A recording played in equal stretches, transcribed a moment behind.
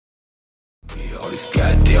All these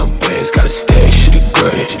goddamn bands gotta stay, shit is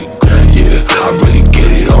great. Yeah, I really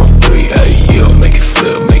get it on 3. Hey, yeah, make it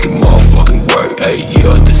flip, make it motherfucking work. Hey,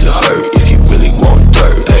 yeah, this will hurt if you really want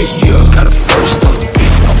dirt. Hey, yeah, got a first on the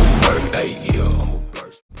beat, I'ma work. Hey, yeah, I'ma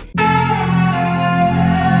burst.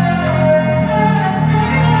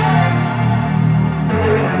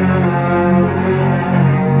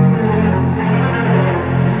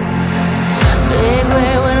 Big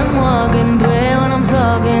way when I'm walking, pray when I'm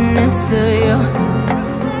talking this to you.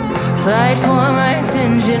 Fight for my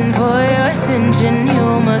attention, for your ascension,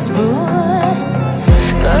 you must prove.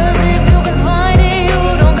 Cause if you can find it, you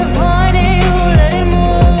don't confine it, you let it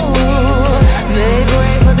move. Make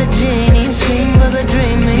way for the genie, scream for the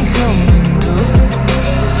dream, may come true.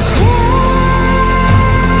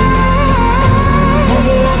 Have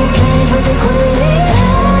you ever played with the queen?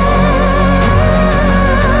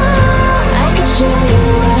 I can show you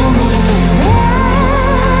what I mean.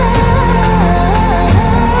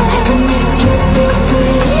 I can make you feel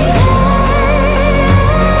free.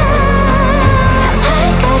 I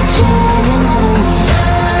got you in another me.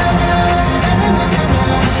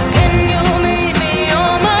 Can you meet me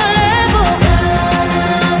on my level?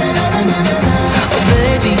 Oh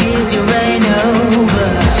baby, is your reign over?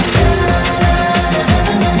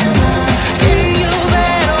 Can you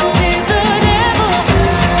battle with the devil?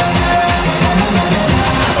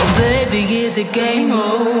 Oh baby, is the game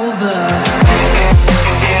over?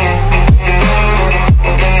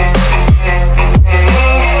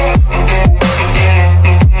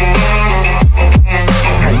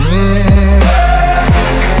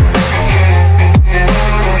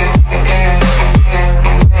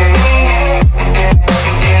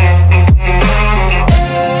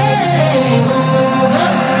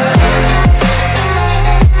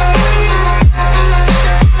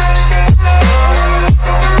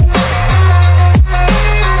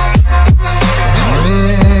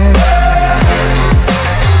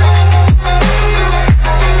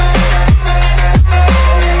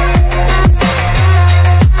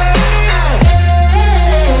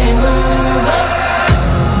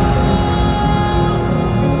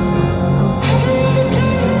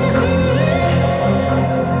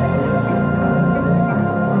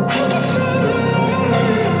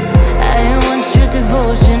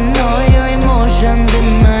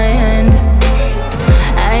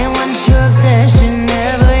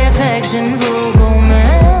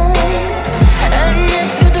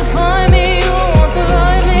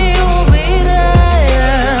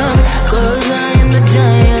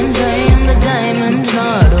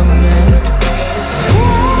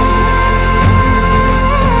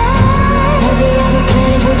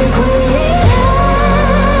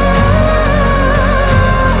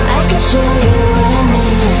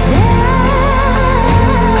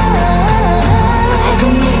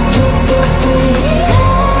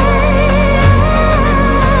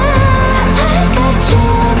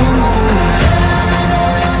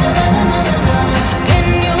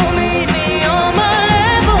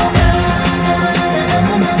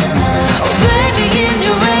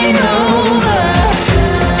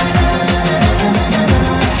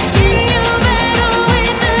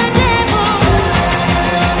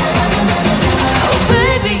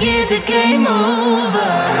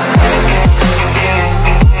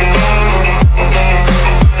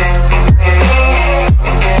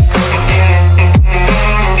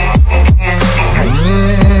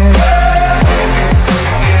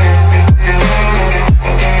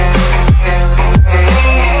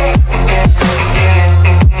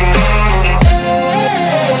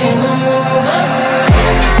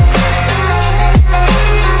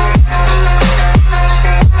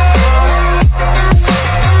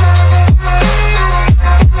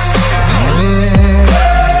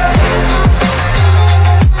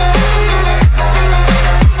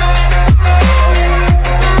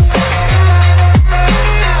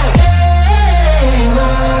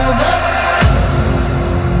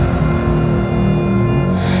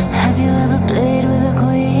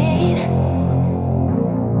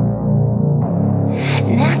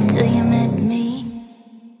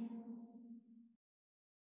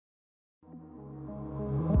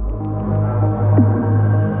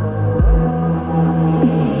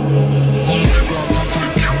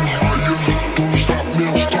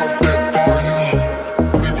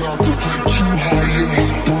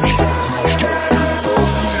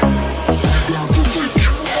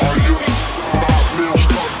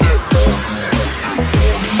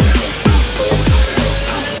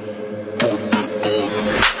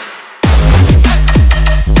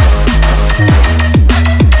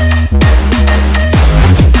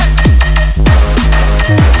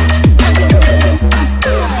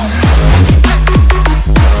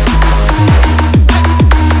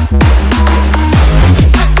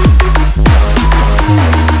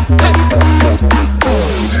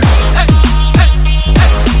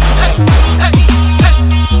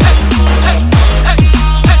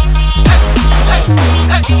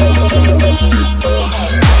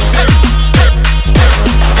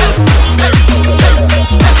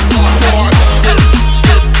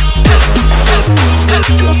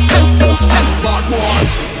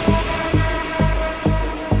 want.